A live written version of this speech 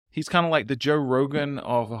He's kind of like the Joe Rogan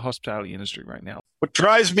of the hospitality industry right now. What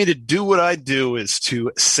drives me to do what I do is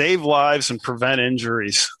to save lives and prevent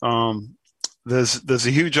injuries. There's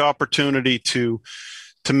a huge opportunity to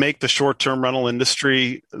make the short-term rental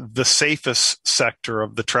industry the safest sector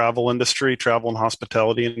of the travel industry, travel and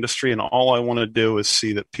hospitality industry. And all I want to do is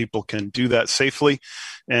see that people can do that safely.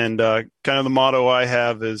 And kind of the motto I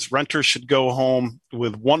have is renters should go home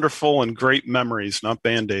with wonderful and great memories, not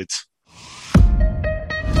Band-Aids.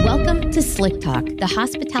 Welcome to Slick Talk, the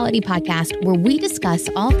hospitality podcast where we discuss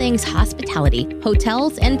all things hospitality,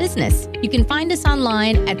 hotels, and business. You can find us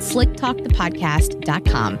online at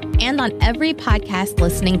slicktalkthepodcast.com and on every podcast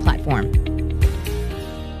listening platform.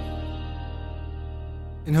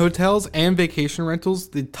 In hotels and vacation rentals,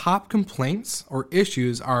 the top complaints or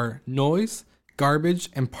issues are noise, garbage,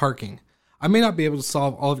 and parking. I may not be able to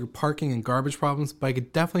solve all of your parking and garbage problems, but I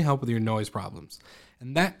could definitely help with your noise problems.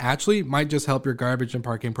 And that actually might just help your garbage and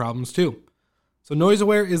parking problems too. So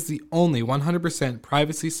NoiseAware is the only 100%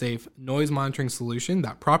 privacy-safe noise monitoring solution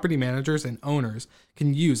that property managers and owners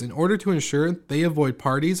can use in order to ensure they avoid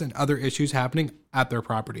parties and other issues happening at their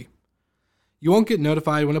property. You won't get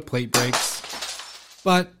notified when a plate breaks,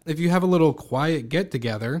 but if you have a little quiet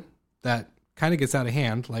get-together that kind of gets out of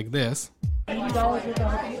hand, like this,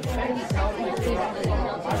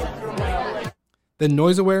 then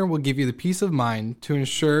NoiseAware will give you the peace of mind to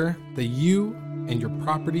ensure that you and your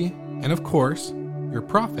property, and of course, your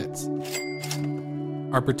profits,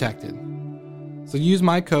 are protected. So use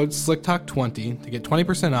my code SlickTalk20 to get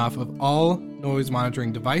 20% off of all noise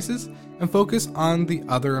monitoring devices and focus on the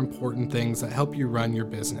other important things that help you run your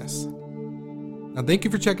business. Now, thank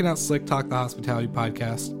you for checking out Slick Talk, the hospitality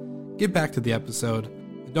podcast. Get back to the episode,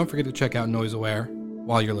 and don't forget to check out NoiseAware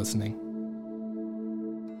while you're listening.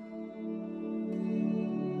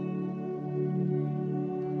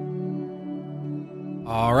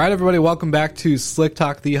 All right, everybody, welcome back to Slick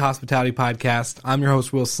Talk, the hospitality podcast. I'm your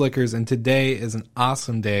host, Will Slickers, and today is an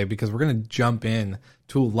awesome day because we're going to jump in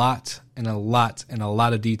to a lot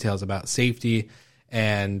of details about safety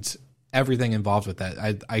and everything involved with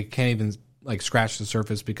that. I can't even scratch the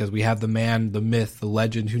surface because we have the man, the myth, the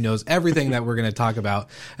legend who knows everything that we're going to talk about.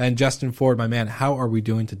 And Justin Ford, my man, how are we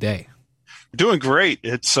doing today? Doing great.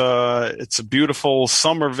 It's a beautiful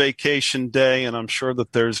summer vacation day, and I'm sure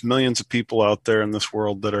that there's millions of people out there in this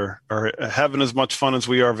world that are having as much fun as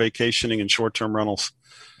we are vacationing in short-term rentals.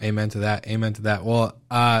 Amen to that. Amen to that. Well,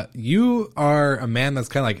 you are a man that's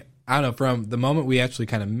kind of like, I don't know, from the moment we actually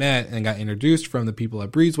kind of met and got introduced from the people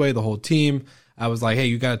at Breezeway, the whole team, I was like, hey,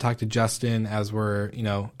 you got to talk to Justin as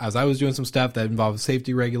I was doing some stuff that involved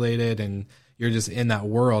safety regulated and you're just in that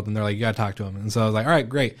world, and they're like, you got to talk to him. And so I was like, all right,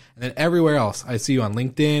 great. And then everywhere else, I see you on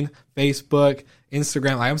LinkedIn, Facebook,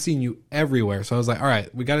 Instagram. I'm seeing you everywhere. So I was like, all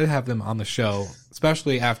right, we got to have them on the show,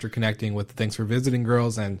 especially after connecting with the Thanks for Visiting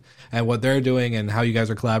girls and what they're doing and how you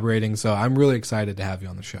guys are collaborating. So I'm really excited to have you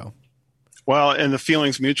on the show. Well, and the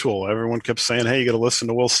feeling's mutual. Everyone kept saying, hey, you got to listen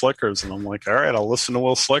to Will Slickers. And I'm like, all right, I'll listen to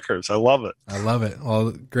Will Slickers. I love it. I love it.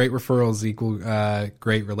 Well, great referrals equal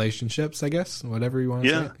great relationships, I guess, whatever you want to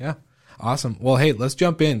say. Yeah. Awesome. Well, hey, let's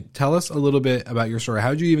jump in. Tell us a little bit about your story.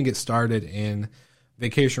 How did you even get started in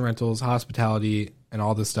vacation rentals, hospitality, and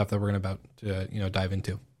all this stuff that we're about to dive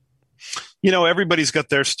into? Everybody's got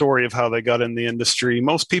their story of how they got in the industry.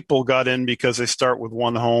 Most people got in because they start with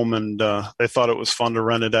one home and they thought it was fun to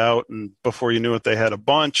rent it out. And before you knew it, they had a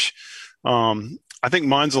bunch. I think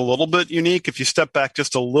mine's a little bit unique. If you step back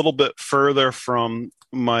just a little bit further from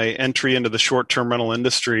my entry into the short-term rental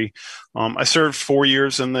industry, I served 4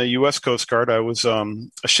 years in the U.S. Coast Guard. I was a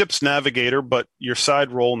ship's navigator, but your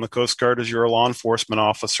side role in the Coast Guard is you're a law enforcement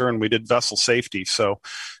officer, and we did vessel safety. So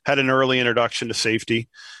had an early introduction to safety.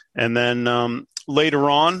 And then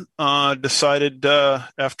later on, decided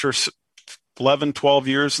after 11, 12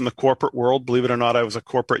 years in the corporate world, believe it or not, I was a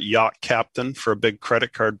corporate yacht captain for a big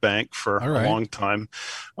credit card bank for a long time.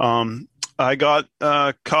 I got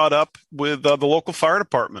caught up with the local fire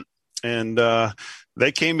department, and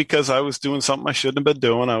they came because I was doing something I shouldn't have been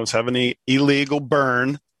doing. I was having an illegal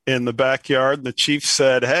burn in the backyard. The chief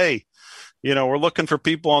said, hey, we're looking for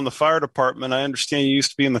people on the fire department. I understand you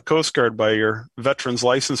used to be in the Coast Guard by your veteran's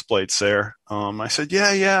license plates there. I said,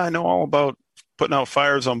 yeah, I know all about putting out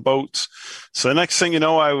fires on boats. So the next thing you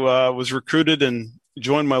know, I was recruited and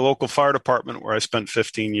joined my local fire department where I spent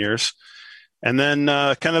 15 years. And then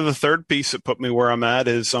kind of the third piece that put me where I'm at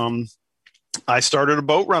is I started a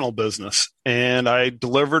boat rental business, and I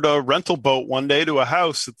delivered a rental boat one day to a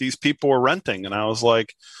house that these people were renting. And I was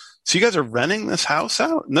like, so you guys are renting this house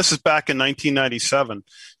out? And this is back in 1997.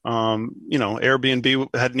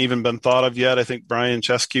 Airbnb hadn't even been thought of yet. I think Brian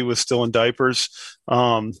Chesky was still in diapers.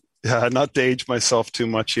 Not to age myself too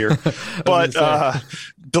much here, but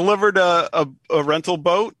delivered a rental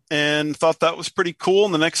boat and thought that was pretty cool.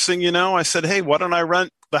 And the next thing you know, I said, hey, why don't I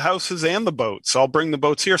rent the houses and the boats? I'll bring the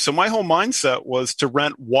boats here. So my whole mindset was to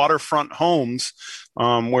rent waterfront homes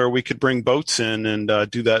where we could bring boats in and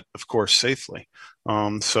do that, of course, safely.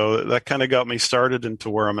 So that kind of got me started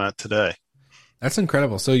into where I'm at today. That's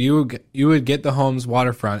incredible. So you would get the homes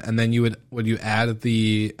waterfront, and then would you add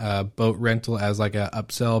the boat rental as like a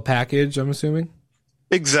upsell package, I'm assuming?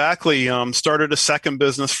 Exactly. Started a second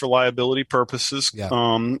business for liability purposes. Yeah.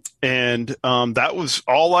 That was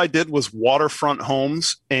all I did was waterfront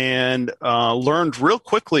homes, and learned real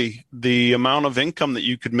quickly the amount of income that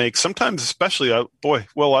you could make. Sometimes, especially, I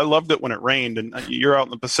loved it when it rained, and you're out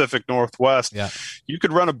in the Pacific Northwest. Yeah. You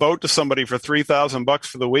could rent a boat to somebody for $3,000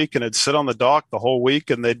 for the week, and it'd sit on the dock the whole week,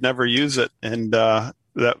 and they'd never use it. And that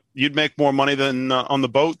you'd make more money than on the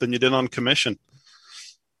boat than you did on commission.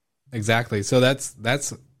 Exactly. So that's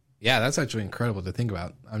actually incredible to think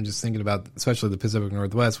about. I'm just thinking about, especially the Pacific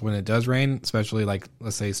Northwest, when it does rain, especially like,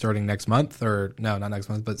 let's say starting next month, or no, not next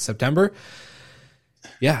month, but September.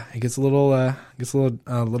 Yeah, it gets a little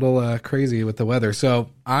crazy with the weather. So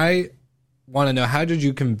I want to know, how did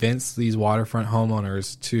you convince these waterfront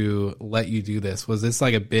homeowners to let you do this? Was this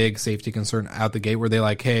like a big safety concern out the gate? Were they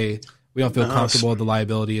like, hey, we don't feel comfortable with the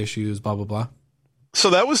liability issues, blah, blah, blah?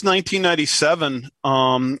 So that was 1997.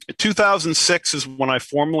 2006 is when I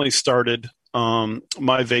formally started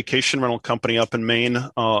my vacation rental company up in Maine,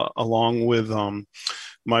 along with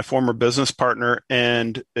my former business partner,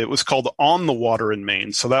 and it was called On the Water in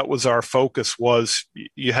Maine. So that was our focus, was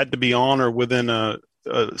you had to be on or within a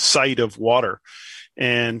site of water.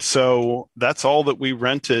 And so that's all that we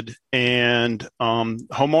rented, and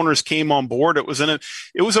homeowners came on board. It was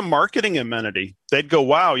a marketing amenity. They'd go,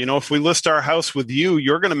 wow, if we list our house with you,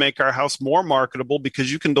 you're going to make our house more marketable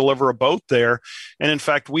because you can deliver a boat there. And in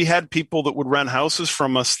fact, we had people that would rent houses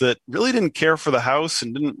from us that really didn't care for the house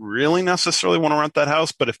and didn't really necessarily want to rent that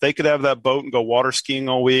house. But if they could have that boat and go water skiing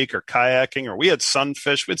all week, or kayaking, or we had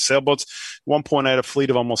sunfish, we had sailboats. At one point, I had a fleet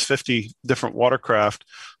of almost 50 different watercraft.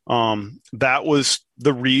 That was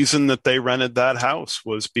the reason that they rented that house,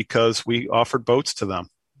 was because we offered boats to them.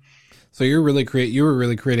 So you were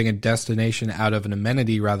really creating a destination out of an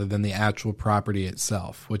amenity rather than the actual property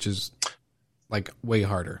itself, which is like way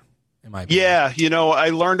harder, in my opinion. Yeah, I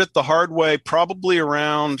learned it the hard way, probably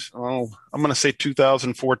around, I'm going to say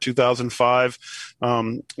 2004, 2005.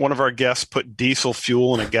 One of our guests put diesel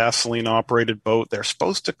fuel in a gasoline operated boat. They're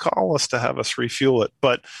supposed to call us to have us refuel it,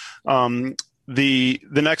 but the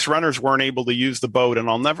next renters weren't able to use the boat. And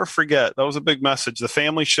I'll never forget, that was a big message. The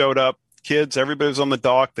family showed up, kids, everybody was on the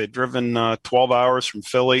dock. They'd driven 12 hours from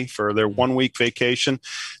Philly for their 1 week vacation.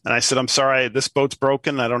 And I said, I'm sorry, this boat's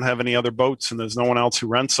broken. I don't have any other boats, and there's no one else who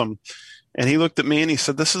rents them. And he looked at me and he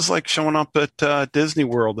said, this is like showing up at Disney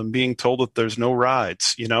World and being told that there's no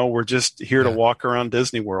rides. We're just here to walk around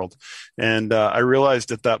Disney World. And I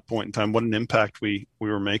realized at that point in time what an impact we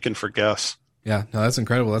were making for guests. Yeah, no, that's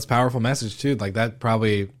incredible. That's a powerful message too. Like that,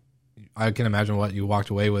 probably, I can imagine what you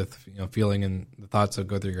walked away with, feeling and the thoughts that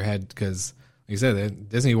go through your head. Because, like you said,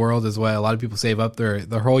 Disney World is what a lot of people save up their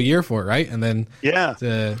whole year for, right? And then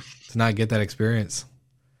to not get that experience.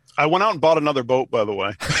 I went out and bought another boat, by the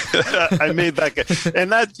way. I made that,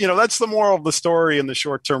 and that's the moral of the story in the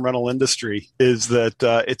short-term rental industry, is that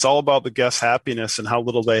it's all about the guest's happiness and how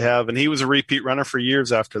little they have. And he was a repeat renter for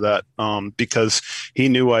years after that, because he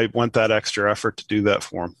knew I went that extra effort to do that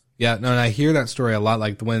for him. Yeah, no, and I hear that story a lot.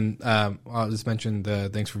 Like when I'll just mention the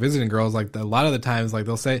Thanks for Visiting girls. Like a lot of the times, like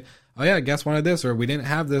they'll say, "Oh yeah, guest wanted this," or "We didn't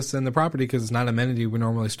have this in the property because it's not an amenity we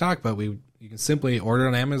normally stock, but you can simply order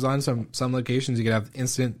on Amazon. Some locations you can have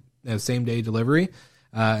instant same day delivery.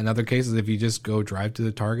 In other cases, if you just go drive to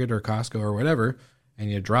the Target or Costco or whatever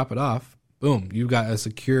and you drop it off, boom, you've got a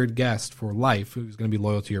secured guest for life who's going to be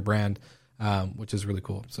loyal to your brand, which is really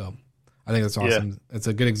cool. So I think that's awesome. Yeah. It's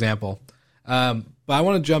a good example. But I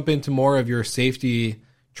want to jump into more of your safety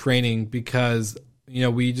training, because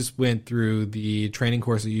we just went through the training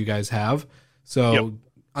course that you guys have. So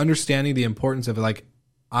understanding the importance of it, like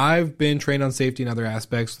I've been trained on safety in other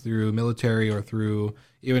aspects through military or through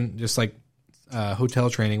even just like hotel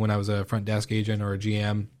training when I was a front desk agent or a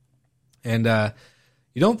GM. And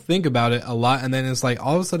you don't think about it a lot. And then it's like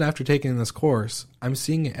all of a sudden after taking this course, I'm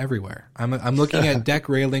seeing it everywhere. I'm looking at deck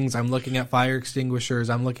railings. I'm looking at fire extinguishers.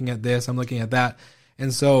 I'm looking at this. I'm looking at that.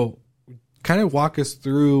 And so kind of walk us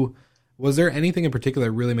through Was there anything in particular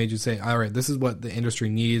that really made you say, all right, this is what the industry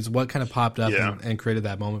needs? What kind of popped up and created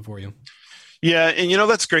that moment for you? Yeah. And,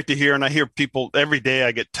 that's great to hear. And I hear people every day.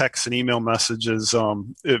 I get texts and email messages.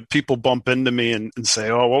 People bump into me and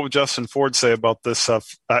say, oh, what would Justin Ford say about this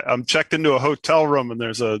stuff? I'm checked into a hotel room and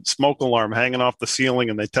there's a smoke alarm hanging off the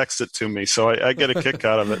ceiling and they text it to me. So I get a kick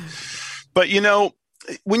out of it. But,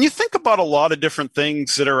 when you think about a lot of different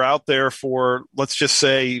things that are out there for, let's just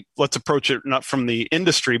say, let's approach it not from the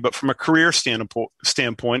industry, but from a career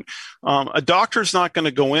standpoint, a doctor's not going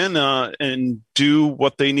to go in and do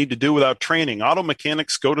what they need to do without training. Auto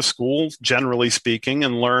mechanics go to school, generally speaking,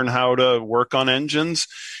 and learn how to work on engines.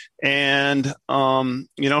 And,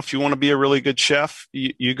 if you want to be a really good chef,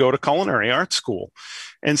 you go to culinary art school.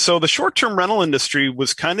 And so the short-term rental industry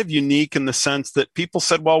was kind of unique in the sense that people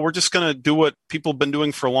said, well, we're just going to do what people have been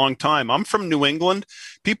doing for a long time. I'm from New England.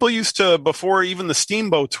 People used to, before even the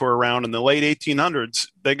steamboats were around in the late 1800s,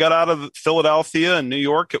 they got out of Philadelphia and New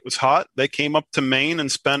York. It was hot. They came up to Maine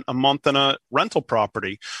and spent a month in a rental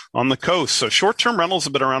property on the coast. So short-term rentals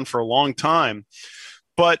have been around for a long time.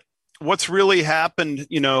 But what's really happened,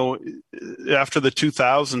 after the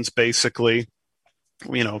 2000s, basically,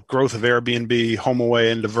 growth of Airbnb,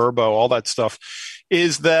 HomeAway, and Vrbo, all that stuff,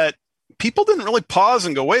 is that people didn't really pause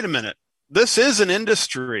and go, wait a minute, this is an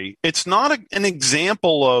industry. It's not an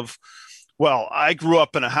example of, well, I grew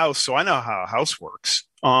up in a house, so I know how a house works.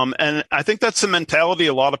 And I think that's the mentality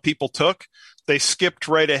a lot of people took. They skipped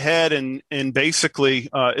right ahead and basically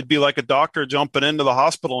it'd be like a doctor jumping into the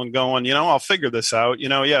hospital and going, I'll figure this out.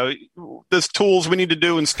 There's tools we need to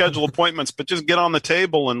do and schedule appointments, but just get on the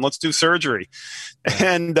table and let's do surgery.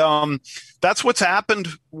 And that's what's happened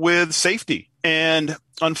with safety. And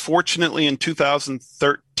unfortunately, in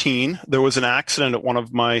 2013, there was an accident at one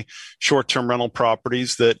of my short-term rental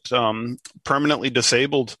properties that permanently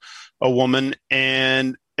disabled a woman.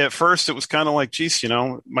 And at first, it was kind of like, geez,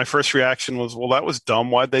 my first reaction was, well, that was dumb.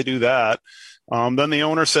 Why'd they do that? Then the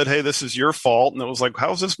owner said, hey, this is your fault. And it was like,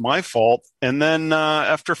 how is this my fault? And then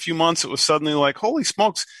after a few months, it was suddenly like, holy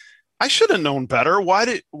smokes, I should have known better. Why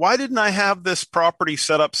didn't I have this property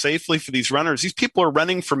set up safely for these renters? These people are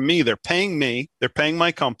renting from me. They're paying me. They're paying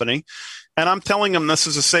my company. And I'm telling them this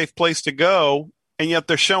is a safe place to go. And yet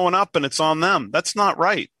they're showing up and it's on them. That's not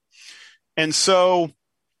right. And so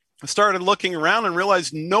I started looking around and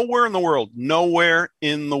realized nowhere in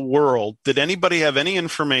the world did anybody have any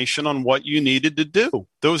information on what you needed to do.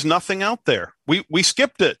 There was nothing out there. We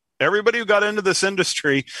skipped it. Everybody who got into this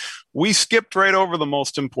industry, we skipped right over the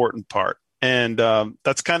most important part. And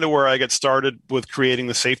that's kind of where I got started with creating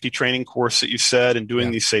the safety training course that you said and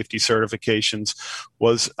doing these safety certifications.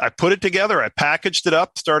 Was I put it together. I packaged it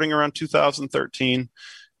up starting around 2013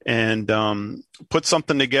 and put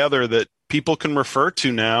something together that people can refer to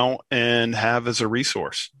now and have as a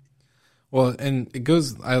resource. Well, and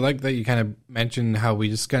I like that you kind of mentioned how we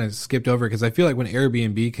just kind of skipped over, because I feel like when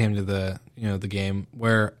Airbnb came to the game,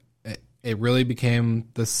 where it really became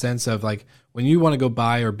the sense of like, when you want to go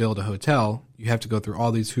buy or build a hotel, you have to go through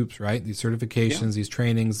all these hoops, right? These certifications, these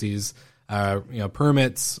trainings, these,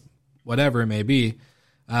 permits, whatever it may be.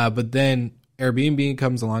 But then Airbnb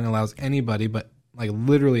comes along and allows anybody, but like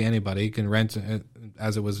literally anybody can rent,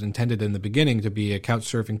 as it was intended in the beginning, to be a couch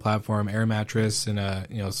surfing platform, air mattress, and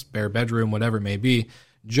a spare bedroom, whatever it may be,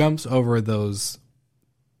 jumps over those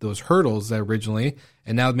hurdles that originally,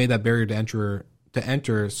 and now made that barrier to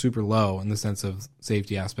enter super low in the sense of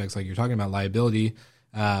safety aspects, like you're talking about liability.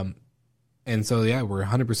 And so, we're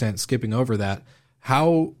 100% skipping over that.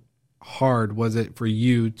 How hard was it for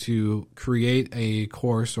you to create a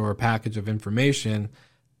course or a package of information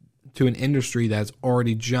to an industry that's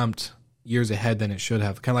already jumped years ahead than it should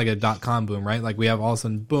have? Kind of like a .com boom, right? Like we have all of a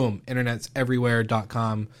sudden, boom, internet's everywhere,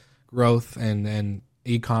 .com growth and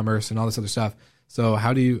e-commerce and all this other stuff. So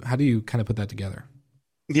how do you kind of put that together?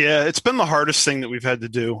 Yeah, it's been the hardest thing that we've had to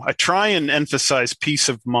do. I try and emphasize peace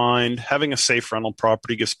of mind. Having a safe rental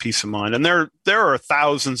property gives peace of mind. And there are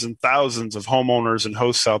thousands and thousands of homeowners and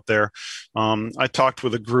hosts out there. I talked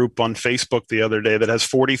with a group on Facebook the other day that has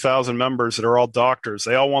 40,000 members that are all doctors.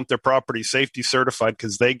 They all want their property safety certified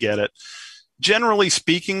because they get it. Generally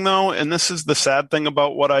speaking, though, and this is the sad thing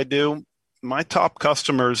about what I do, my top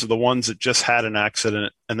customers are the ones that just had an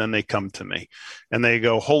accident, and then they come to me and they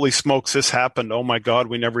go, holy smokes, this happened. Oh my God,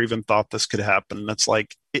 we never even thought this could happen. And it's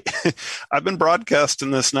like, I've been broadcasting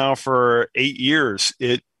this now for 8 years.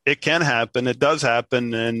 It can happen. It does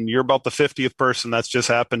happen. And you're about the 50th person that's just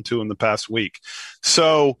happened to in the past week.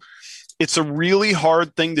 So it's a really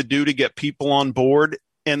hard thing to do to get people on board.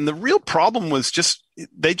 And the real problem was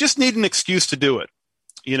they just need an excuse to do it.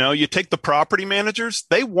 You take the property managers,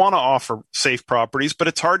 they want to offer safe properties, but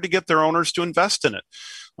it's hard to get their owners to invest in it.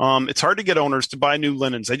 It's hard to get owners to buy new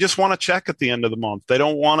linens. They just want a check at the end of the month. They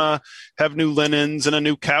don't want to have new linens and a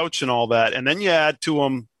new couch and all that. And then you add to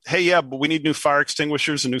them, hey, yeah, but we need new fire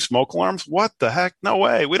extinguishers and new smoke alarms. What the heck? No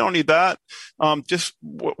way. We don't need that.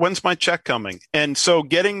 When's my check coming? And so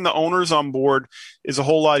getting the owners on board is a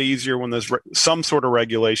whole lot easier when there's some sort of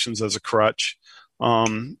regulations as a crutch.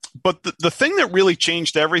 But the thing that really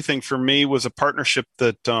changed everything for me was a partnership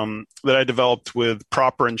that I developed with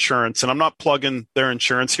Proper Insurance. And I'm not plugging their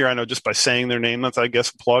insurance here. I know just by saying their name, that's, I guess,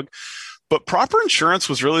 a plug. But Proper Insurance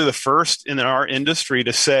was really the first in our industry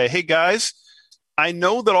to say, hey, guys, I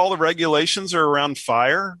know that all the regulations are around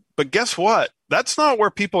fire, but guess what? That's not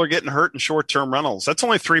where people are getting hurt in short-term rentals. That's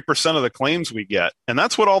only 3% of the claims we get. And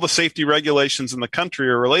that's what all the safety regulations in the country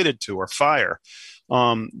are related to, are fire.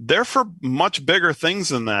 They're for much bigger things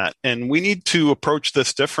than that. And we need to approach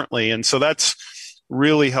this differently. And so that's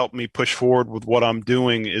really helped me push forward with what I'm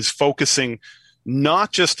doing, is focusing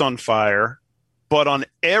not just on fire, but on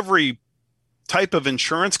every type of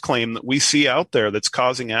insurance claim that we see out there that's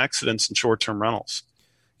causing accidents in short-term rentals.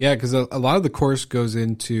 Yeah, because a lot of the course goes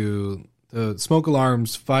into the smoke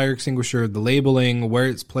alarms, fire extinguisher, the labeling, where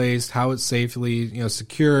it's placed, how it's safely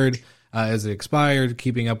secured, is it expired,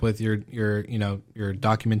 keeping up with your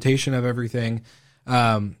documentation of everything.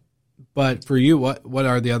 But for you, what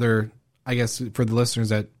are the other, I guess, for the listeners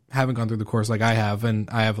that haven't gone through the course like I have, and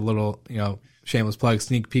I have a little shameless plug,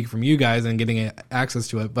 sneak peek from you guys and getting access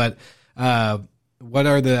to it, but what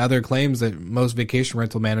are the other claims that most vacation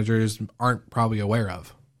rental managers aren't probably aware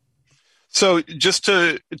of? So just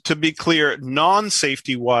to be clear,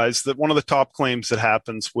 non-safety wise, that one of the top claims that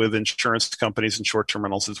happens with insurance companies and short-term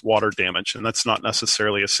rentals is water damage. And that's not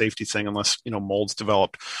necessarily a safety thing unless, mold's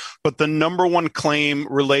developed. But the number one claim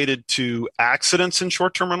related to accidents in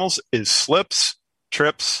short-term rentals is slips,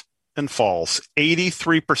 trips, and falls.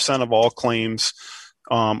 83% of all claims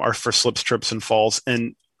are for slips, trips, and falls.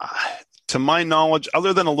 And to my knowledge,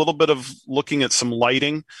 other than a little bit of looking at some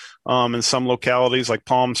lighting in some localities like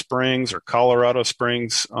Palm Springs or Colorado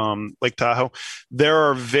Springs, Lake Tahoe, there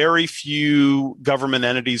are very few government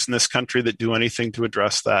entities in this country that do anything to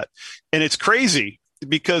address that. And it's crazy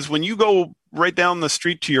because when you go right down the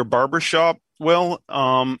street to your barber shop,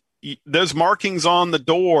 there's markings on the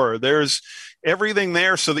door. There's everything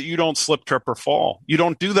there so that you don't slip, trip, or fall. You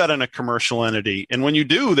don't do that in a commercial entity. And when you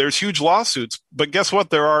do, there's huge lawsuits. But guess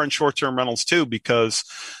what? There are in short-term rentals too, because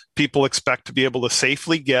people expect to be able to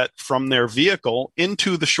safely get from their vehicle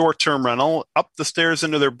into the short-term rental, up the stairs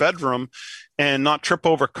into their bedroom, and not trip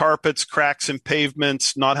over carpets, cracks in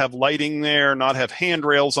pavements, not have lighting there, not have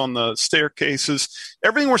handrails on the staircases.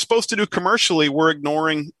 Everything we're supposed to do commercially, we're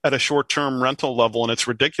ignoring at a short-term rental level, and it's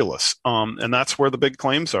ridiculous. And that's where the big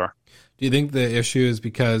claims are. Do you think the issue is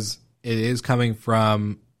because it is coming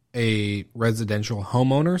from a residential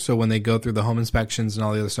homeowner? So when they go through the home inspections and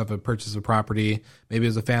all the other stuff of purchase of property, maybe it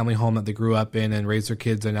was a family home that they grew up in and raised their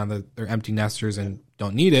kids, and now they're empty nesters and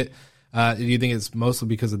don't need it. Do you think it's mostly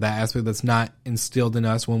because of that aspect that's not instilled in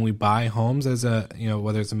us when we buy homes as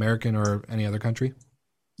whether it's American or any other country?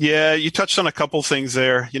 Yeah, you touched on a couple things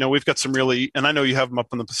there. We've got some really, and I know you have them up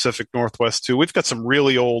in the Pacific Northwest too. We've got some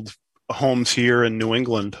really old homes here in New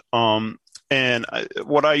England. And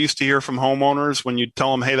what I used to hear from homeowners when you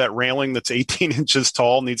tell them, hey, that railing that's 18 inches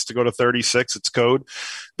tall needs to go to 36, it's code,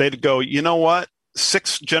 they'd go, you know what?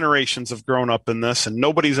 6 generations have grown up in this and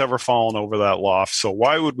nobody's ever fallen over that loft. So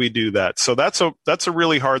why would we do that? So that's a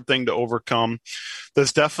really hard thing to overcome.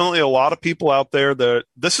 There's definitely a lot of people out there that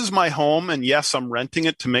this is my home, and yes, I'm renting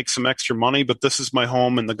it to make some extra money, but this is my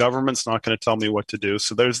home and the government's not going to tell me what to do.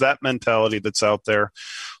 So there's that mentality that's out there.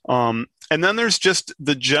 And then there's just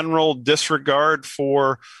the general disregard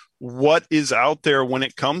for what is out there when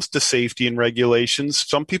it comes to safety and regulations.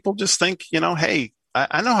 Some people just think, hey,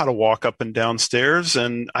 I know how to walk up and down stairs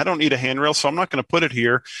and I don't need a handrail, so I'm not going to put it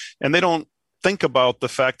here. And they don't think about the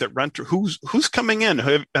fact that who's coming in.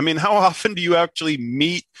 How often do you actually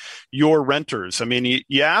meet your renters?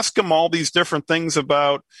 You ask them all these different things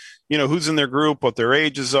about, who's in their group, what their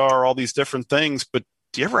ages are, all these different things. But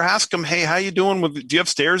do you ever ask them, hey, how you doing? Do you have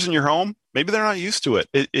stairs in your home? Maybe they're not used to it.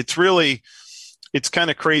 It's kind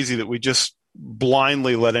of crazy that we just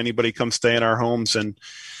blindly let anybody come stay in our homes. And,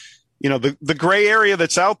 the gray area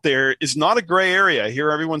that's out there is not a gray area. I hear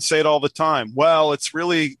everyone say it all the time. Well, it's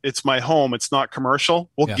my home. It's not commercial.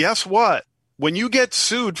 Well, yeah. Guess what? When you get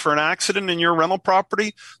sued for an accident in your rental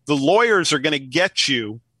property, the lawyers are going to get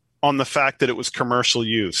you on the fact that it was commercial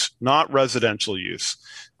use, not residential use.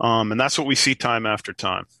 And that's what we see time after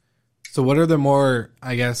time. So what are the more,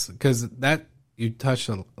 I guess, because that, you touched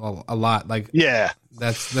a lot. Like, yeah,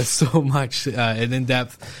 that's so much and in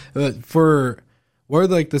depth. What are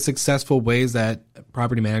like the successful ways that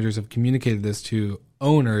property managers have communicated this to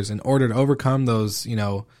owners in order to overcome those?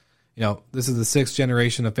 This is the sixth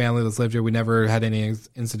generation of family that's lived here. We never had any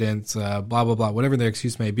incidents. Blah blah blah. Whatever their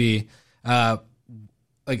excuse may be.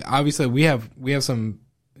 Like obviously we have some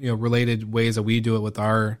related ways that we do it with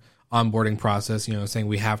our onboarding process, saying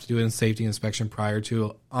we have to do a safety inspection prior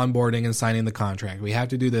to onboarding and signing the contract. We have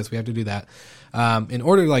to do this, we have to do that. In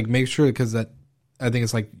order to like make sure, because that I think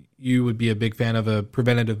it's like you would be a big fan of a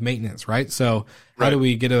preventative maintenance, right? So how do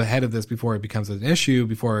we get ahead of this before it becomes an issue,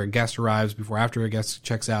 before a guest arrives, before after a guest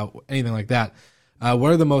checks out, anything like that?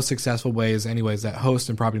 What are the most successful ways, anyways, that hosts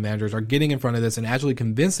and property managers are getting in front of this and actually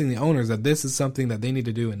convincing the owners that this is something that they need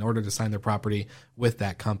to do in order to sign their property with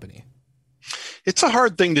that company? It's a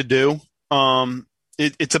hard thing to do.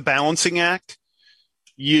 It's a balancing act.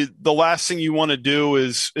 The last thing you want to do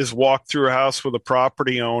is walk through a house with a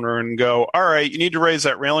property owner and go, all right, you need to raise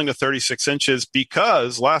that railing to 36 inches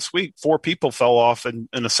because last week 4 people fell off in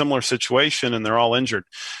a similar situation and they're all injured.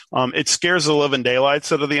 It scares the living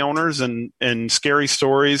daylights out of the owners, and scary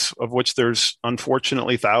stories, of which there's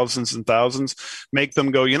unfortunately thousands and thousands, make them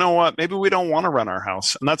go, you know what, maybe we don't want to rent our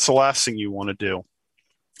house. And that's the last thing you want to do.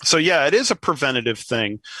 So yeah, it is a preventative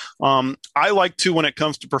thing. I like to, when it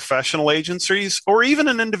comes to professional agencies or even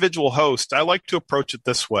an individual host, I like to approach it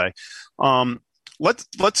this way.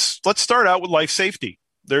 Let's start out with life safety.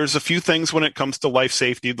 There's a few things when it comes to life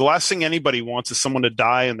safety. The last thing anybody wants is someone to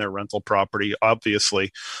die in their rental property,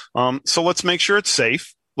 obviously. So let's make sure it's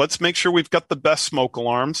safe. Let's make sure we've got the best smoke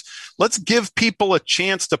alarms. Let's give people a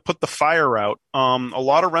chance to put the fire out. A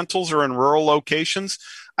lot of rentals are in rural locations.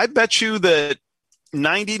 I bet you that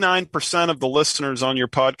 99% of the listeners on your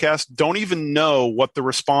podcast don't even know what the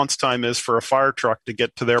response time is for a fire truck to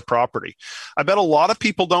get to their property. I bet a lot of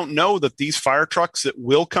people don't know that these fire trucks that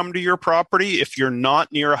will come to your property, if you're not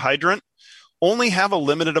near a hydrant, only have a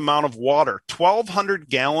limited amount of water. 1,200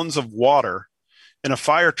 gallons of water in a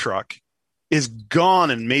fire truck is gone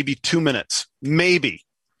in maybe 2 minutes. Maybe.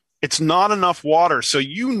 It's not enough water. So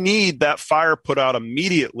you need that fire put out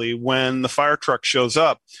immediately when the fire truck shows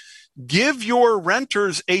up. Give your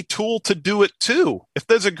renters a tool to do it too. If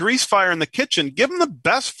there's a grease fire in the kitchen, give them the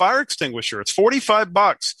best fire extinguisher. It's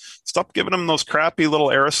 $45. Stop giving them those crappy little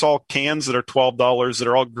aerosol cans that are $12 that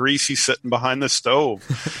are all greasy sitting behind the stove.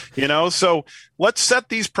 So let's set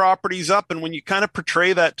these properties up. And when you kind of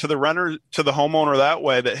portray that to the renter, to the homeowner that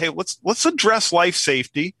way, that, hey, let's address life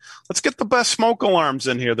safety. Let's get the best smoke alarms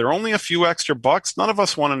in here. They're only a few extra bucks. None of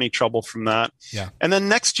us want any trouble from that. Yeah. And then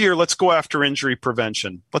next year, let's go after injury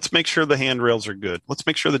prevention. Let's make sure the handrails are good. Let's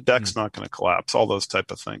make sure the deck's not going to collapse, all those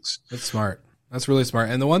type of things. That's smart. That's really smart.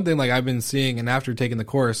 And the one thing like I've been seeing, and after taking the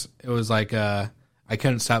course, it was like I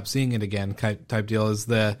couldn't stop seeing it again type deal, is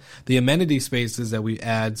the amenity spaces that we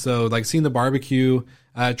add. So like seeing the barbecue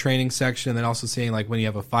training section, and then also seeing like when you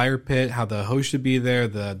have a fire pit, how the hose should be there,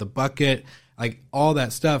 the bucket, like all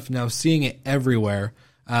that stuff. Now seeing it everywhere.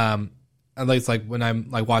 At least like when I'm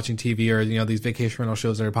like watching TV or, these vacation rental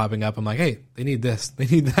shows that are popping up, I'm like, hey, they need this, they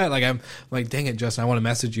need that. Like I'm like, dang it, Justin, I want to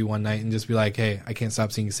message you one night and just be like, hey, I can't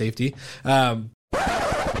stop seeing safety.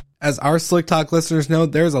 As our Slick Talk listeners know,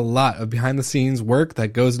 there's a lot of behind the scenes work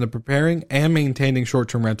that goes into preparing and maintaining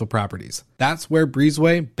short-term rental properties. That's where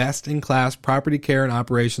Breezeway, best-in-class property care and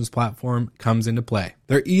operations platform, comes into play.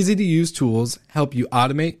 Their easy-to-use tools help you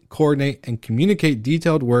automate, coordinate, and communicate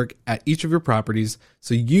detailed work at each of your properties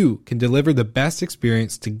so you can deliver the best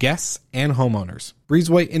experience to guests and homeowners.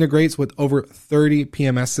 Breezeway integrates with over 30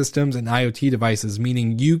 PMS systems and IoT devices,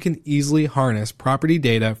 meaning you can easily harness property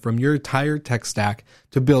data from your entire tech stack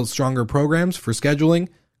to build stronger programs for scheduling,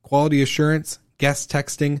 quality assurance, guest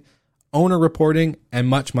texting, owner reporting, and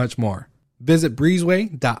much, much more. Visit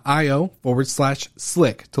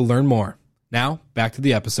breezeway.io/slick to learn more. Now, back to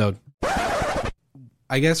the episode.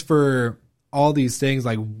 I guess for all these things,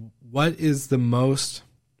 like what is the most,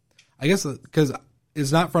 I guess, because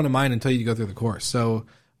it's not front of mind until you go through the course. So,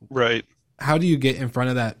 right. How do you get in front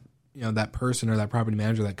of that, that person or that property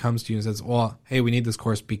manager that comes to you and says, well, hey, we need this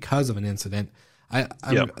course because of an incident?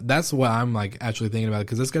 That's what I'm like actually thinking about,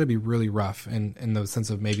 because it's going to be really rough in the sense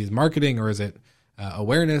of maybe marketing, or is it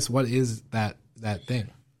awareness? What is that thing?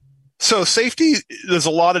 So safety, there's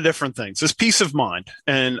a lot of different things. There's peace of mind.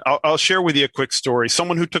 And I'll share with you a quick story.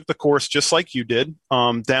 Someone who took the course just like you did,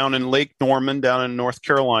 down in Lake Norman, down in North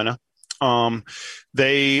Carolina,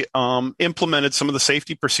 they implemented some of the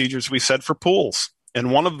safety procedures we said for pools.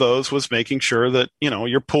 And one of those was making sure that,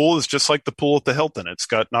 your pool is just like the pool at the Hilton. It's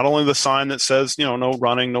got not only the sign that says, no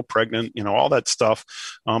running, no pregnant, all that stuff.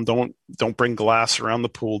 Don't bring glass around the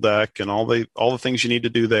pool deck and all the things you need to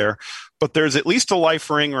do there. But there's at least a life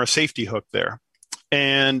ring or a safety hook there.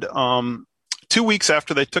 And 2 weeks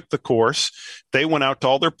after they took the course, they went out to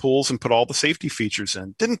all their pools and put all the safety features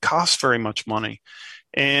in. Didn't cost very much money.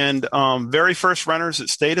 And very first renters that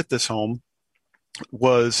stayed at this home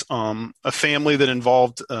was a family that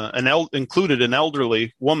involved included an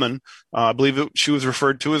elderly woman. I believe she was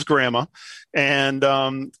referred to as Grandma, and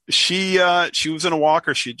she was in a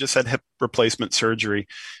walker. She just had hip replacement surgery,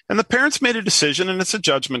 and the parents made a decision, and it's a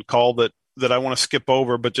judgment call that I want to skip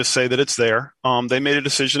over, but just say that it's there. They made a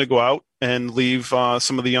decision to go out and leave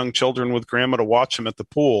some of the young children with Grandma to watch them at the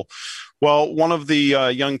pool. Well, one of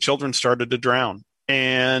the young children started to drown,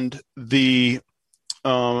 and the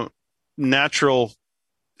natural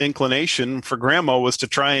inclination for Grandma was to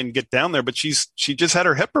try and get down there, but she just had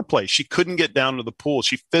her hip replaced. She couldn't get down to the pool.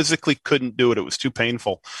 She physically couldn't do it. It was too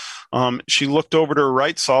painful. She looked over to her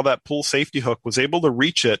right, saw that pool safety hook, was able to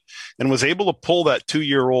reach it, and was able to pull that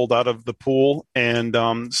 2-year-old out of the pool and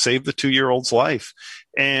save the 2-year-old's life.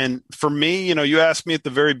 And for me, you asked me at the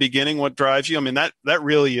very beginning what drives you. I mean, that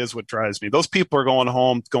really is what drives me. Those people are going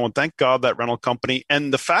home going, thank God that rental company.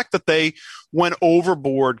 And the fact that they went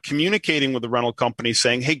overboard communicating with the rental company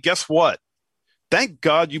saying, hey, guess what? Thank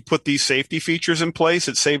God you put these safety features in place.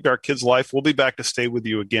 It saved our kid's life. We'll be back to stay with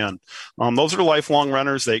you again. Those are lifelong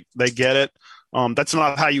renters. They get it. That's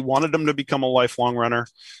not how you wanted them to become a lifelong renter.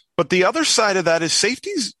 But the other side of that is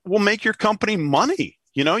safeties will make your company money.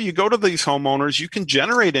 You go to these homeowners, you can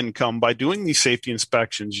generate income by doing these safety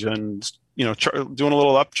inspections and, doing a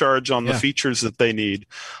little upcharge on the features that they need.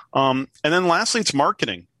 And then lastly, it's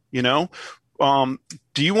marketing.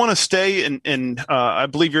 Do you want to stay in I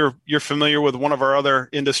believe you're familiar with one of our other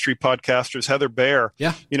industry podcasters, Heather Baer.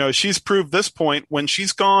 Yeah. She's proved this point when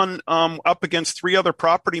she's gone up against 3 other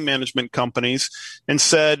property management companies and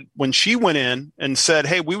said, when she went in and said,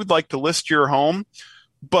 hey, we would like to list your home,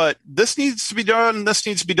 but this needs to be done, this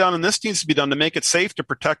needs to be done, and this needs to be done to make it safe, to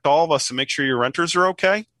protect all of us and make sure your renters are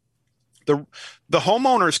okay. The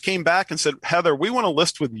homeowners came back and said, Heather, we want to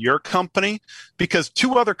list with your company, because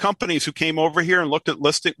 2 other companies who came over here and looked at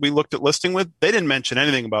listing with, they didn't mention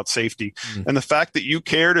anything about safety. Mm-hmm. And the fact that you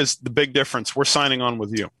cared is the big difference. We're signing on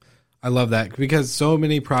with you. I love that, because so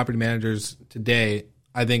many property managers today,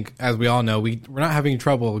 I think, as we all know, we're not having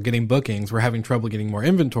trouble getting bookings. We're having trouble getting more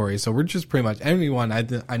inventory. So we're just pretty much anyone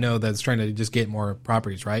I know that's trying to just get more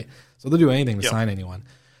properties, right? So they'll do anything to sign anyone.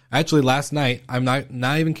 Actually, last night, I'm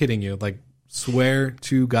not even kidding you, like, swear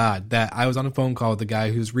to God, that I was on a phone call with the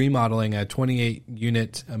guy who's remodeling a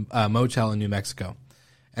 28-unit motel in New Mexico.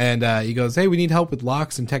 And he goes, hey, we need help with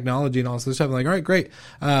locks and technology and all this stuff. I'm like, all right, great.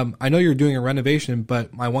 I know you're doing a renovation,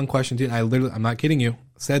 but my one question to you, I'm not kidding you,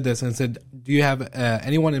 said this and said, do you have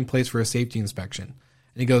anyone in place for a safety inspection?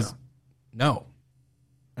 And he goes, no.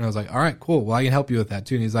 And I was like, all right, cool. Well, I can help you with that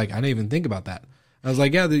too. And he's like, I didn't even think about that. And I was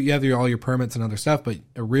like, yeah, you have all your permits and other stuff, but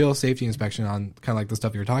a real safety inspection on kind of like the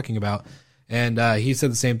stuff you're talking about. And he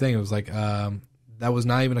said the same thing. It was like, that was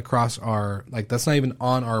not even across that's not even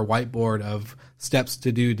on our whiteboard of steps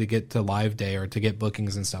to do to get to live day or to get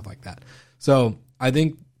bookings and stuff like that. So I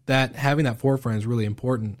think that having that forefront is really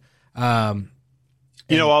important. I'll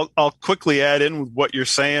quickly add in with what you're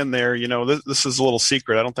saying there. This is a little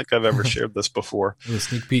secret. I don't think I've ever shared this before. A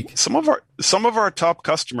sneak peek. Some of our top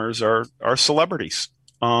customers are celebrities.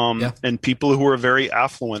 And people who are very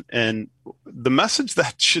affluent. And the message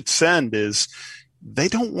that should send is they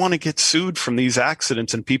don't want to get sued from these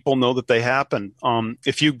accidents, and people know that they happen.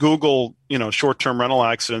 If you Google, short-term rental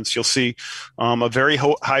accidents, you'll see a very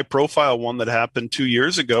high-profile one that happened 2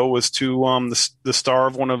 years ago was to the star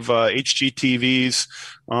of one of HGTV's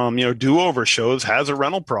do-over shows has a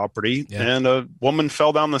rental property, and a woman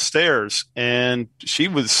fell down the stairs, and she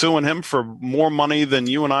was suing him for more money than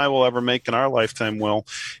you and I will ever make in our lifetime, Will.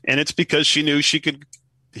 And it's because she knew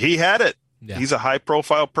he had it. Yeah. He's a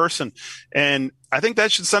high-profile person. And I think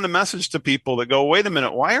that should send a message to people that go, wait a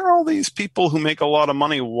minute, why are all these people who make a lot of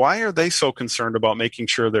money, why are they so concerned about making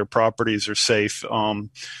sure their properties are safe?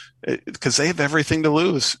 Because they have everything to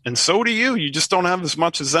lose. And so do you. You just don't have as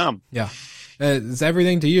much as them. Yeah. It's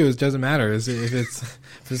everything to you. It doesn't matter. If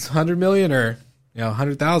it's 100 million or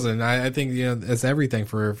 100,000, I think, it's everything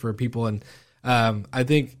for people. And I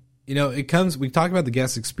think, we talk about the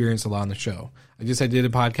guest experience a lot on the show. I did a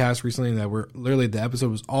podcast recently that the episode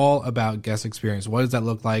was all about guest experience. What does that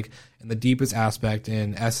look like in the deepest aspect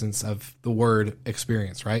and essence of the word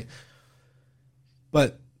experience, right?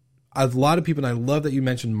 But a lot of people, and I love that you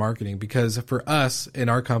mentioned marketing, because for us in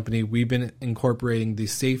our company, we've been incorporating the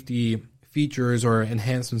safety features or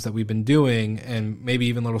enhancements that we've been doing, and maybe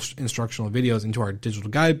even little instructional videos into our digital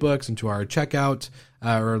guidebooks, into our checkout,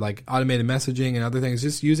 or like automated messaging and other things.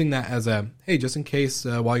 Just using that as a, hey, just in case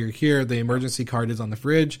while you're here, the emergency card is on the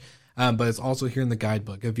fridge, but it's also here in the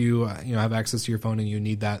guidebook. If you have access to your phone and you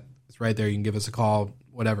need that, it's right there. You can give us a call,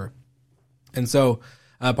 whatever. And so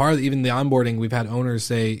part of even the onboarding, we've had owners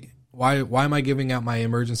say, why am I giving out my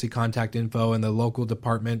emergency contact info and the local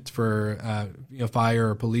department for fire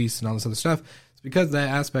or police and all this other stuff? It's because that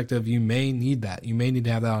aspect of, you may need that. You may need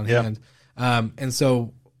to have that on hand. And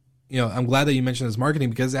so, I'm glad that you mentioned this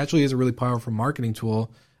marketing, because it actually is a really powerful marketing tool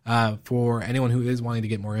for anyone who is wanting to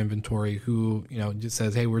get more inventory, who just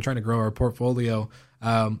says, hey, we're trying to grow our portfolio.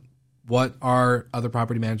 What are other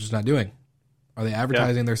property managers not doing? Are they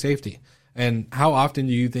advertising their safety? And how often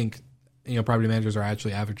do you think property managers are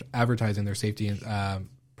actually advertising their safety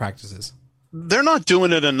practices? They're not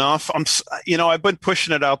doing it enough. I've been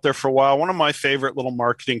pushing it out there for a while. One of my favorite little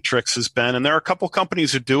marketing tricks has been, and there are a couple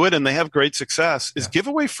companies who do it and they have great success, is give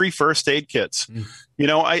away free first aid kits.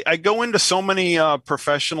 I go into so many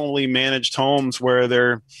professionally managed homes where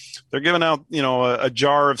they're giving out, a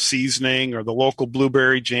jar of seasoning or the local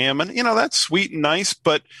blueberry jam, and that's sweet and nice,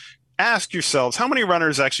 but ask yourselves, how many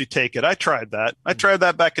renters actually take it? I tried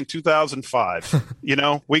that back in 2005.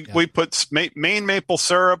 We put Maine maple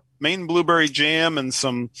syrup, Maine blueberry jam, and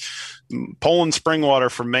some Poland spring water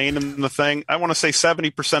from Maine in the thing. I want to say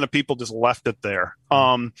 70% of people just left it there.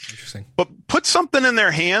 Interesting. But put something in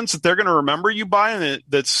their hands that they're going to remember you buying it,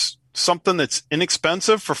 that's something that's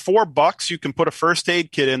inexpensive. For $4, you can put a first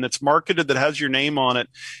aid kit in that's marketed, that has your name on it.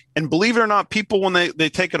 And believe it or not, people, when they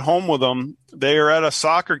take it home with them, they are at a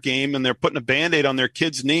soccer game and they're putting a Band-Aid on their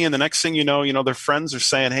kid's knee. And the next thing you know, their friends are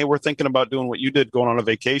saying, hey, we're thinking about doing what you did, going on a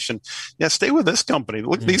vacation. Yeah, stay with this company.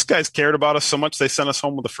 Look, these guys cared about us so much, they sent us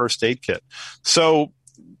home with a first aid kit. So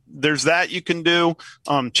there's that you can do.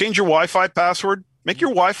 Change your Wi-Fi password. Make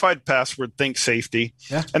your Wi-Fi password think safety.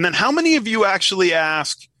 Yeah. And then how many of you actually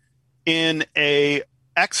ask in a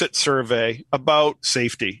exit survey about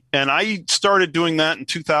safety? And I started doing that in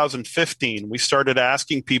 2015. We started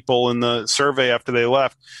asking people in the survey after they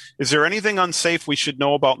left, is there anything unsafe we should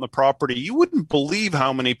know about in the property? You wouldn't believe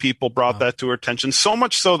how many people brought that to our attention, so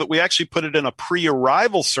much so that we actually put it in a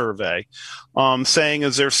pre-arrival survey, saying,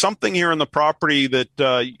 is there something here in the property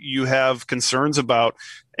that you have concerns about?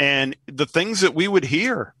 And the things that we would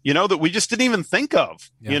hear, that we just didn't even think of,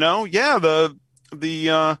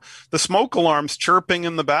 the smoke alarms chirping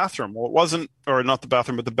in the bathroom. Well, it wasn't, or not the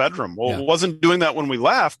bathroom, but the bedroom. Well, it wasn't doing that when we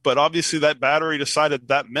left, but obviously that battery decided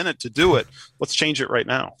that minute to do it. Let's change it right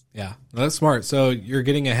now. Yeah, that's smart. So you're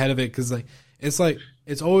getting ahead of it, because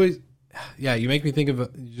it's always, you make me think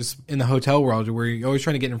of just in the hotel world, where you're always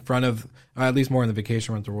trying to get in front of, or at least more in the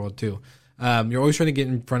vacation rental world too. You're always trying to get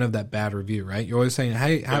in front of that bad review, right? You're always saying,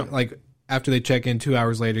 hey, like after they check in 2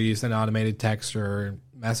 hours later, you send an automated text or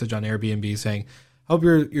message on Airbnb saying, hope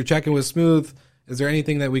your check-in was smooth. Is there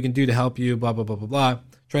anything that we can do to help you? Blah, blah, blah, blah, blah.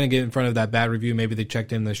 Trying to get in front of that bad review. Maybe they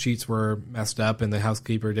checked in, the sheets were messed up and the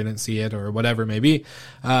housekeeper didn't see it, or whatever it may be.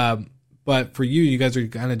 But for you guys are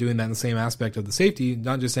kind of doing that in the same aspect of the safety,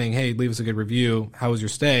 not just saying, hey, leave us a good review. How was your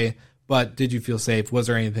stay? But did you feel safe? Was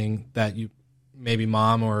there anything that you, maybe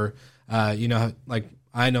mom or, like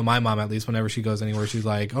I know my mom, at least whenever she goes anywhere, she's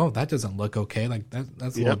like, oh, that doesn't look okay. Like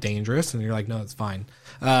that's a little dangerous. And you're like, no, it's fine.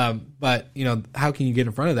 But how can you get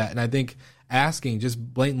in front of that? And I think asking,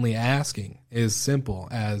 just blatantly asking, is simple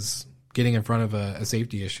as getting in front of a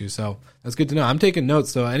safety issue. So that's good to know. I'm taking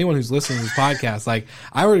notes. So anyone who's listening to this podcast, like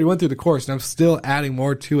I already went through the course and I'm still adding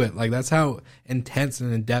more to it. Like that's how intense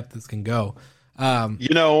and in depth this can go.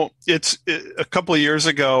 It's a couple of years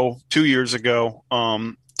ago, 2 years ago,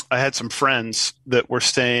 I had some friends that were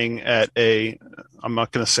staying at I'm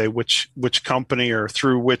not going to say which company or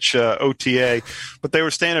through which OTA, but they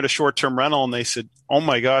were staying at a short-term rental, and they said, oh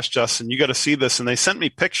my gosh, Justin, you got to see this. And they sent me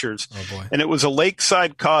pictures. Oh boy. And it was a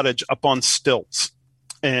lakeside cottage up on stilts,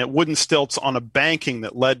 and wooden stilts on a banking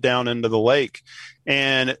that led down into the lake.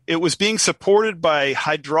 And it was being supported by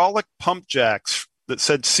hydraulic pump jacks that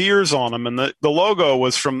said Sears on them, and the logo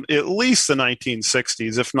was from at least the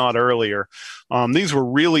 1960s, if not earlier. These were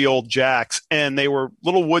really old jacks, and they were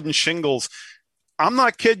little wooden shingles. I'm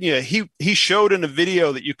not kidding you. He showed in a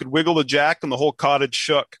video that you could wiggle the jack and the whole cottage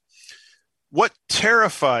shook. What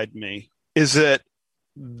terrified me is that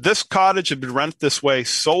this cottage had been rented this way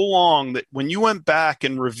so long that when you went back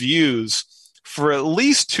in reviews for at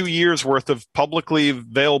least 2 years worth of publicly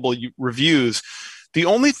available reviews, The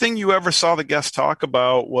only thing you ever saw the guests talk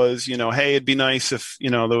about was, hey, it'd be nice if,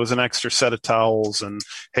 there was an extra set of towels, and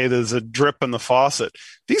hey, there's a drip in the faucet.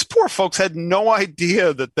 These poor folks had no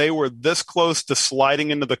idea that they were this close to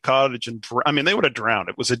sliding into the cottage and they would have drowned.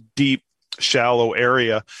 It was a deep, shallow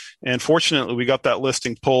area. And fortunately, we got that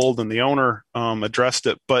listing pulled and the owner addressed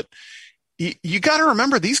it. But you got to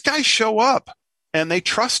remember, these guys show up and they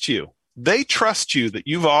trust you. They trust you that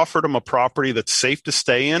you've offered them a property that's safe to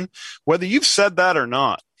stay in, whether you've said that or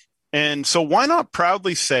not. And so why not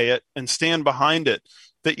proudly say it and stand behind it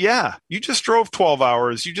that, yeah, you just drove 12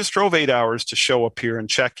 hours, you just drove 8 hours to show up here and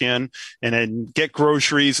check in and then get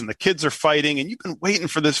groceries, and the kids are fighting and you've been waiting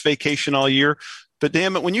for this vacation all year. But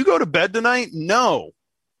damn it, when you go to bed tonight, know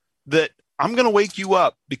that I'm going to wake you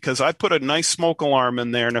up because I put a nice smoke alarm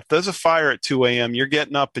in there. And if there's a fire at 2 a.m., you're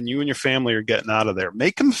getting up and you and your family are getting out of there.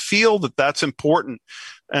 Make them feel that that's important.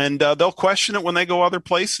 And they'll question it when they go other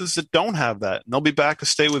places that don't have that. And they'll be back to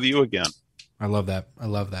stay with you again. I love that.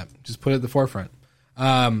 Just put it at the forefront.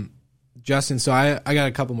 Justin, so I got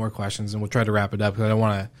a couple more questions and we'll try to wrap it up because I don't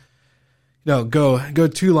want to go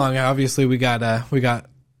too long. Obviously, we got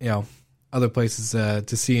other places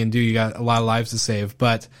to see and do. You got a lot of lives to save,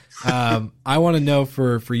 but I want to know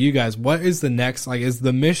for you guys, what is the next? Like, is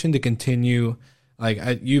the mission to continue?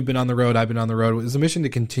 You've been on the road, I've been on the road. Is the mission to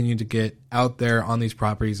continue to get out there on these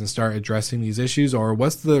properties and start addressing these issues, or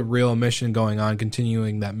what's the real mission going on?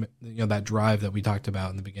 Continuing that drive that we talked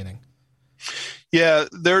about in the beginning. Yeah,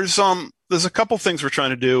 there's a couple things we're trying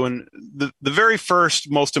to do, and the very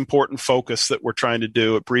first most important focus that we're trying to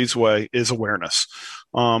do at Breezeway is awareness.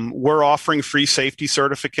 We're offering free safety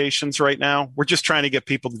certifications right now. We're just trying to get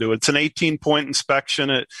people to do it. It's an 18-point inspection.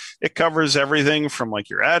 It covers everything from like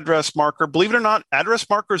your address marker. Believe it or not, address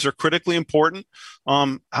markers are critically important.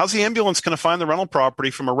 How's the ambulance going to find the rental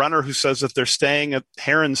property from a renter who says that they're staying at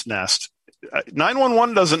Heron's Nest?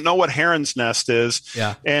 911 doesn't know what Heron's Nest is.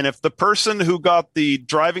 Yeah. And if the person who got the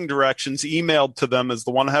driving directions emailed to them is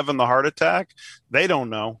the one having the heart attack, they don't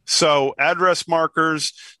know. So address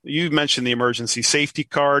markers, you mentioned the emergency safety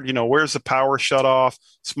card, where's the power shut off,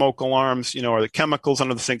 smoke alarms, are the chemicals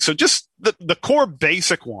under the sink. So just the core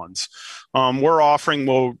basic ones we're offering.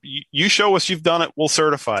 Well, you show us you've done it, we'll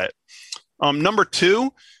certify it. Number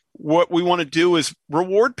two, what we want to do is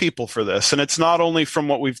reward people for this. And it's not only from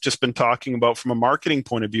what we've just been talking about from a marketing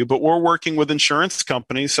point of view, but we're working with insurance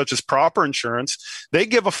companies such as Proper Insurance. They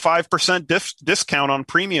give a 5% discount on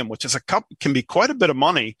premium, which can be quite a bit of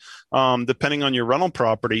money, depending on your rental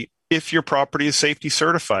property, if your property is safety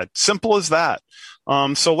certified. Simple as that.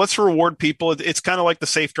 So let's reward people. It's kind of like the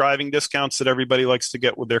safe driving discounts that everybody likes to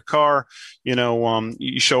get with their car.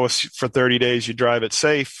 You show us for 30 days, you drive it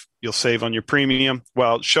safe, you'll save on your premium.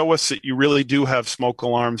 Well, show us that you really do have smoke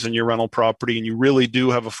alarms in your rental property and you really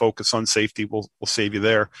do have a focus on safety. We'll save you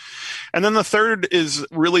there. And then the third is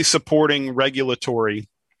really supporting regulatory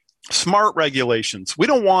smart regulations. We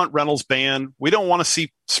don't want rentals banned. We don't want to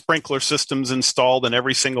see sprinkler systems installed in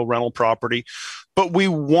every single rental property, but we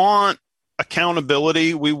want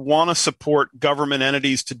accountability. We want to support government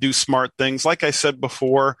entities to do smart things. Like I said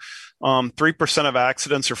before, 3% of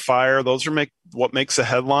accidents are fire. Those are what makes the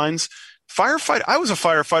headlines. Firefight. I was a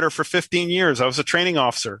firefighter for 15 years. I was a training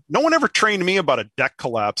officer. No one ever trained me about a deck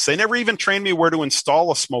collapse. They never even trained me where to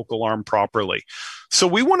install a smoke alarm properly. So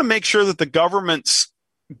we want to make sure that the government's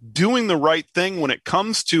doing the right thing when it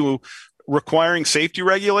comes to requiring safety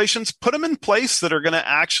regulations. Put them in place that are going to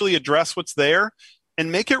actually address what's there and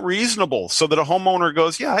make it reasonable so that a homeowner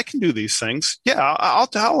goes, yeah, I can do these things. Yeah,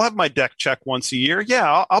 I'll have my deck checked once a year.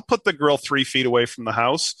 Yeah, I'll put the grill 3 feet away from the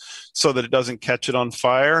house so that it doesn't catch it on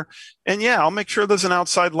fire. And yeah, I'll make sure there's an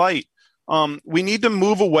outside light. We need to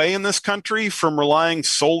move away in this country from relying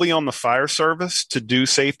solely on the fire service to do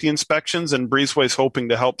safety inspections, and Breezeway's hoping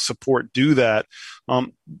to help support do that.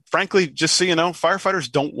 Frankly, just so you know, firefighters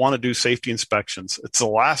don't want to do safety inspections. It's the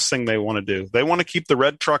last thing they want to do. They want to keep the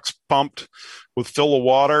red trucks pumped with fill of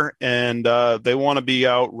water, and they want to be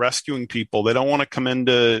out rescuing people. They don't want to come in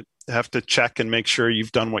to have to check and make sure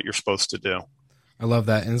you've done what you're supposed to do. I love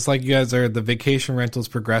that. And it's like you guys are the vacation rentals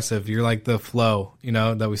progressive. You're like the flow,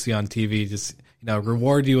 that we see on TV. Just,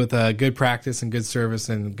 reward you with good practice and good service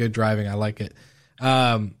and good driving. I like it.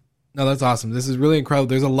 No, that's awesome. This is really incredible.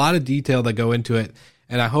 There's a lot of detail that go into it.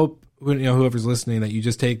 And I hope, whoever's listening, that you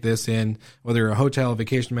just take this in, whether you're a hotel,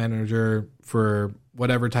 vacation manager for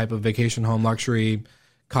whatever type of vacation home, luxury,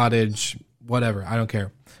 cottage, whatever. I don't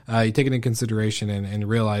care. You take it in consideration and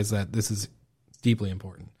realize that this is deeply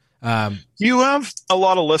important. You have a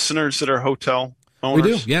lot of listeners that are hotel owners.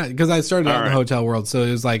 We do, yeah, because I started out in the hotel world, so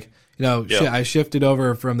it was like, I shifted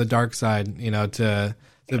over from the dark side, to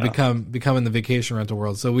to become in the vacation rental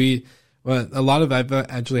world. So I've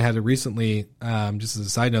actually had to recently, just as a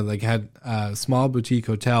side note, like had a small boutique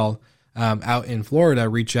hotel out in Florida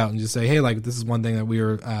reach out and just say, hey, like this is one thing that we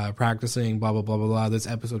were practicing, blah, blah, blah, blah, blah. This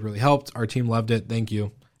episode really helped. Our team loved it. Thank you.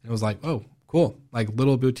 And it was like, oh, cool. Like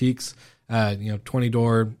little boutiques, 20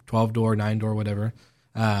 door, 12 door, 9 door, whatever.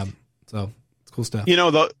 So it's cool stuff.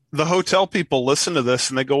 The hotel people listen to this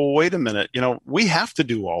and they go, well, wait a minute. We have to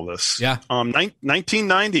do all this. Yeah.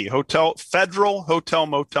 1990 Federal Hotel,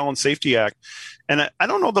 Motel and Safety Act. And I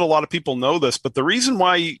don't know that a lot of people know this, but the reason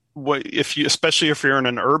why, especially if you're in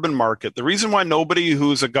an urban market, the reason why nobody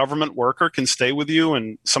who's a government worker can stay with you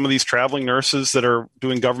and some of these traveling nurses that are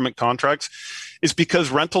doing government contracts is because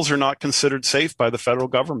rentals are not considered safe by the federal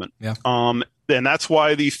government. Yeah. And that's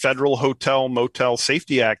why the Federal Hotel Motel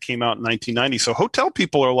Safety Act came out in 1990. So hotel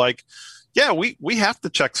people are like, yeah, we have to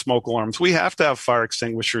check smoke alarms. We have to have fire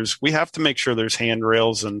extinguishers. We have to make sure there's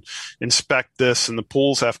handrails and inspect this, and the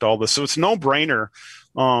pools have to all this. So it's no brainer.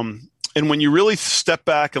 And when you really step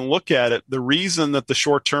back and look at it, the reason that the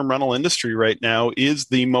short-term rental industry right now is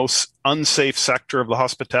the most unsafe sector of the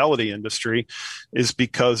hospitality industry is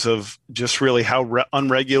because of just really how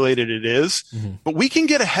unregulated it is. Mm-hmm. But we can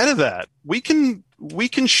get ahead of that. We can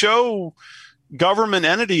show government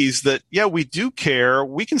entities that, yeah, we do care.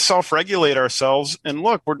 We can self-regulate ourselves. And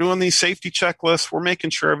look, we're doing these safety checklists. We're making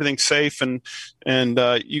sure everything's safe. And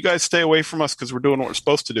you guys stay away from us because we're doing what we're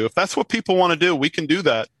supposed to do. If that's what people want to do, we can do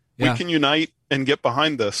that. Yeah. We can unite and get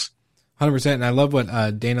behind this. 100%. And I love what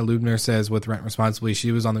Dana Lubner says with Rent Responsibly.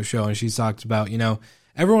 She was on the show and she talked about,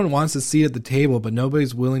 everyone wants a seat at the table, but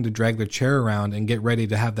nobody's willing to drag their chair around and get ready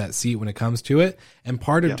to have that seat when it comes to it. And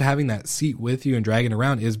part of having that seat with you and dragging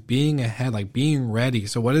around is being ahead, like being ready.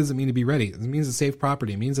 So what does it mean to be ready? It means a safe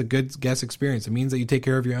property. It means a good guest experience. It means that you take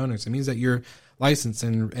care of your owners. It means that you're licensed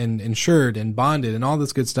and insured and bonded and all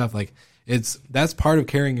this good stuff. Like that's part of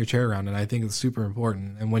carrying your chair around. And I think it's super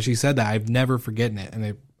important. And when she said that, I've never forgotten it. And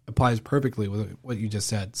it applies perfectly with what you just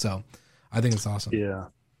said. So I think it's awesome. Yeah.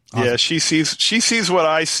 Awesome. Yeah, she sees what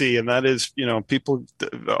I see, and that is, people,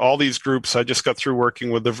 all these groups. I just got through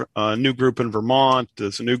working with a new group in Vermont.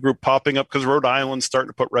 There's a new group popping up because Rhode Island's starting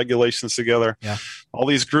to put regulations together. Yeah. All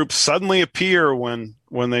these groups suddenly appear when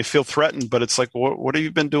they feel threatened, but it's like, what have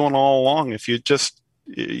you been doing all along? If you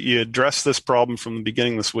address this problem from the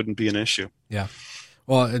beginning, this wouldn't be an issue. Yeah.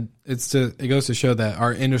 Well, it goes to show that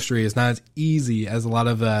our industry is not as easy as a lot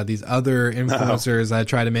of these other influencers that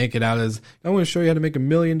try to make it out as, I want to show you how to make $1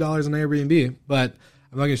 million on Airbnb, but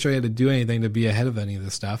I'm not going to show you how to do anything to be ahead of any of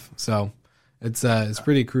this stuff. So it's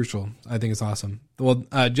pretty crucial. I think it's awesome. Well,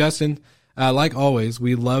 Justin, like always,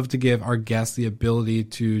 we love to give our guests the ability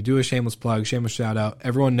to do a shameless plug, shameless shout out.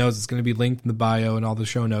 Everyone knows it's going to be linked in the bio and all the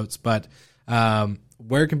show notes, but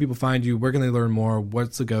where can people find you? Where can they learn more?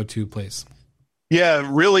 What's the go-to place? Yeah,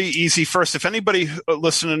 really easy. First, if anybody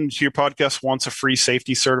listening to your podcast wants a free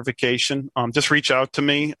safety certification, just reach out to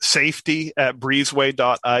me,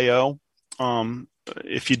 safety@breezeway.io.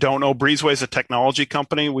 If you don't know, Breezeway is a technology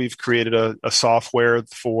company. We've created a software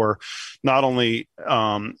for not only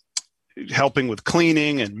helping with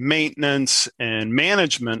cleaning and maintenance and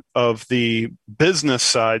management of the business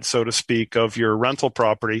side, so to speak, of your rental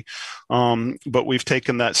property. But we've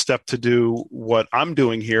taken that step to do what I'm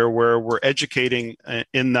doing here, where we're educating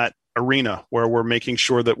in that arena, where we're making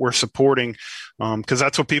sure that we're supporting, because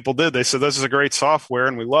that's what people did. They said, this is a great software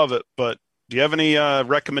and we love it, but do you have any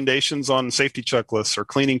recommendations on safety checklists or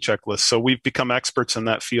cleaning checklists? So we've become experts in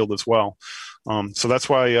that field as well. So that's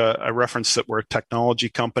why I referenced that we're a technology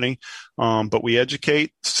company, but we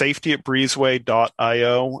educate.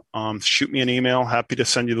 Safety@breezeway.io. Shoot me an email. Happy to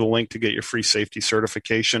send you the link to get your free safety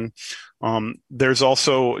certification. There's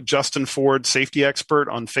also Justin Ford, Safety Expert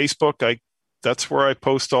on Facebook. That's where I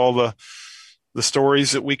post all the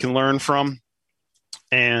stories that we can learn from.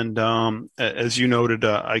 And as you noted,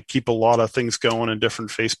 I keep a lot of things going in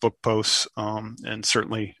different Facebook posts, and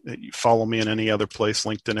certainly you follow me in any other place,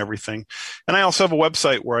 LinkedIn, everything. And I also have a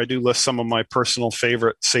website where I do list some of my personal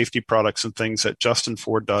favorite safety products and things at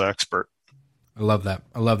justinford.expert. I love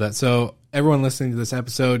that. So everyone listening to this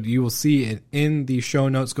episode, you will see it in the show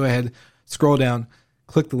notes. Go ahead, scroll down,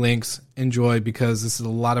 click the links, enjoy, because this is a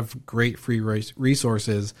lot of great free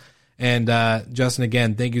resources. And Justin,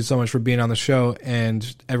 again, thank you so much for being on the show,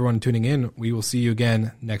 and everyone tuning in. We will see you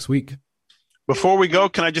again next week. Before we go,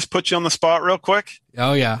 can I just put you on the spot real quick?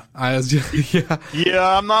 Oh, yeah.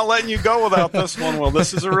 Yeah, I'm not letting you go without this one, Will.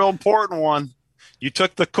 This is a real important one. You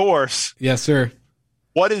took the course. Yes, sir.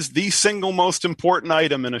 What is the single most important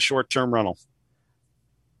item in a short-term rental?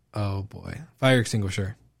 Oh, boy. Fire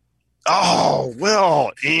extinguisher. Oh,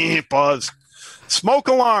 Will. Buzz. Smoke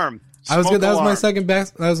alarm. That was my second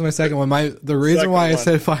best. That was my second one. The reason why I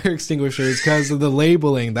said fire extinguisher is because of the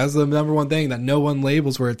labeling. That's the number one thing, that no one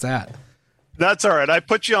labels where it's at. That's all right. I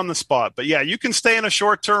put you on the spot. But yeah, you can stay in a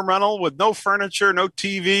short-term rental with no furniture, no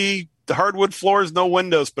TV, the hardwood floors, no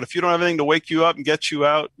windows. But if you don't have anything to wake you up and get you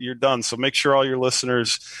out, you're done. So make sure all your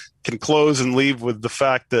listeners can close and leave with the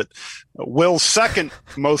fact that Will's second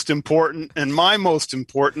most important and my most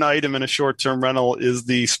important item in a short-term rental is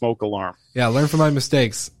the smoke alarm. Yeah, learn from my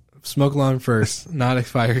mistakes. Smoke alarm first, not a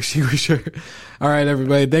fire extinguisher. All right,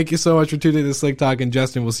 everybody. Thank you so much for tuning in to Slick Talk. And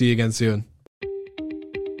Justin, we'll see you again soon.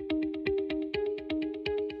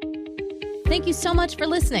 Thank you so much for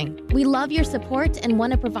listening. We love your support and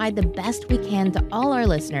want to provide the best we can to all our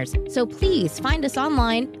listeners. So please find us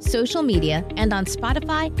online, social media, and on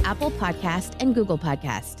Spotify, Apple Podcast, and Google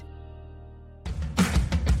Podcast.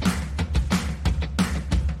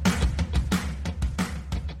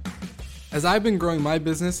 As I've been growing my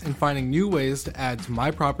business and finding new ways to add to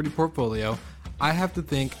my property portfolio, I have to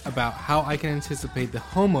think about how I can anticipate the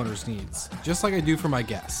homeowner's needs, just like I do for my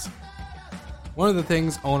guests. One of the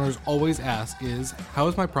things owners always ask is, how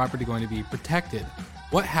is my property going to be protected?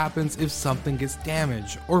 What happens if something gets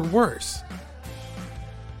damaged or worse?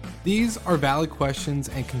 These are valid questions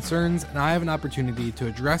and concerns, and I have an opportunity to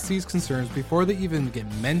address these concerns before they even get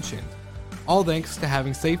mentioned, all thanks to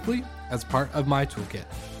having Safely as part of my toolkit.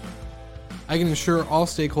 I can ensure all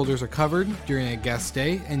stakeholders are covered during a guest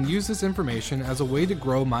stay and use this information as a way to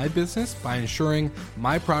grow my business by ensuring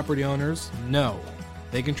my property owners know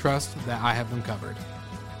they can trust that I have them covered.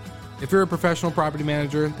 If you're a professional property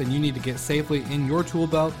manager, then you need to get Safely in your tool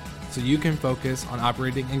belt so you can focus on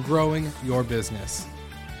operating and growing your business.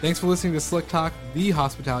 Thanks for listening to Slick Talk, the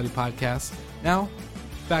hospitality podcast. Now,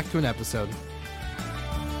 back to an episode.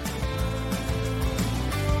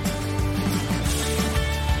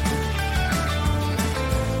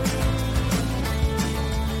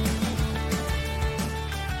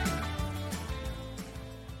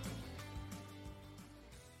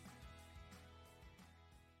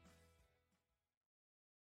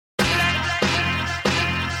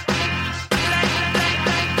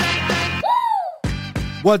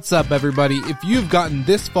 What's up, everybody? If you've gotten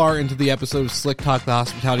this far into the episode of Slick Talk, the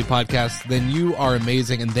Hospitality Podcast, then you are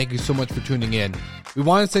amazing, and thank you so much for tuning in. We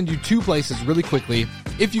want to send you two places really quickly.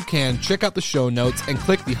 If you can, check out the show notes and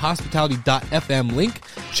click the hospitality.fm link.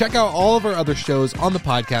 Check out all of our other shows on the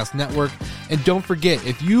podcast network. And don't forget,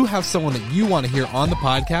 if you have someone that you want to hear on the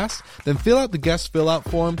podcast, then fill out the guest fill out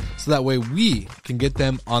form so that way we can get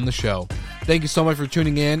them on the show. Thank you so much for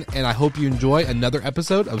tuning in, and I hope you enjoy another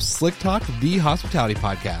episode of Slick Talk, the Hospitality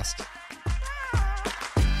Podcast.